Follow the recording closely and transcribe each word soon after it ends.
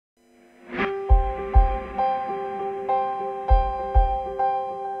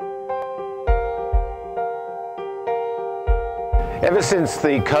Ever since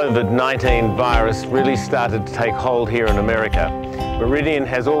the COVID-19 virus really started to take hold here in America, Meridian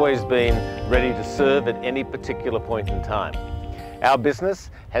has always been ready to serve at any particular point in time. Our business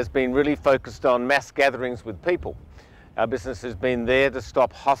has been really focused on mass gatherings with people. Our business has been there to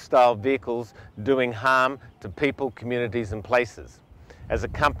stop hostile vehicles doing harm to people, communities and places. As a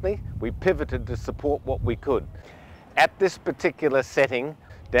company, we pivoted to support what we could. At this particular setting,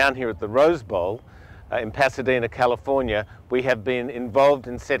 down here at the Rose Bowl, in Pasadena, California, we have been involved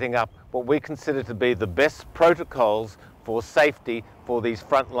in setting up what we consider to be the best protocols for safety for these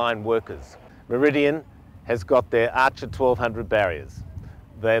frontline workers. Meridian has got their Archer 1200 barriers.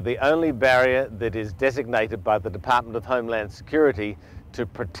 They're the only barrier that is designated by the Department of Homeland Security to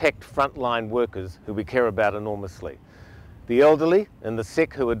protect frontline workers who we care about enormously. The elderly and the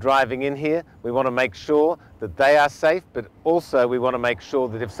sick who are driving in here, we want to make sure that they are safe, but also we want to make sure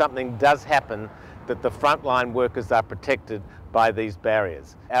that if something does happen, that the frontline workers are protected by these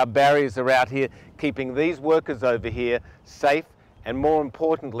barriers. Our barriers are out here keeping these workers over here safe and, more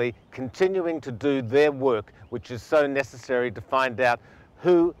importantly, continuing to do their work, which is so necessary to find out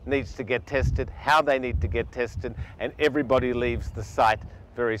who needs to get tested, how they need to get tested, and everybody leaves the site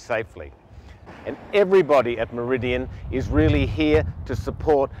very safely. And everybody at Meridian is really here to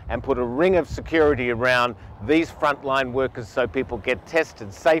support and put a ring of security around these frontline workers so people get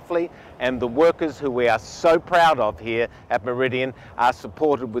tested safely, and the workers who we are so proud of here at Meridian are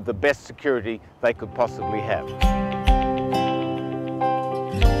supported with the best security they could possibly have.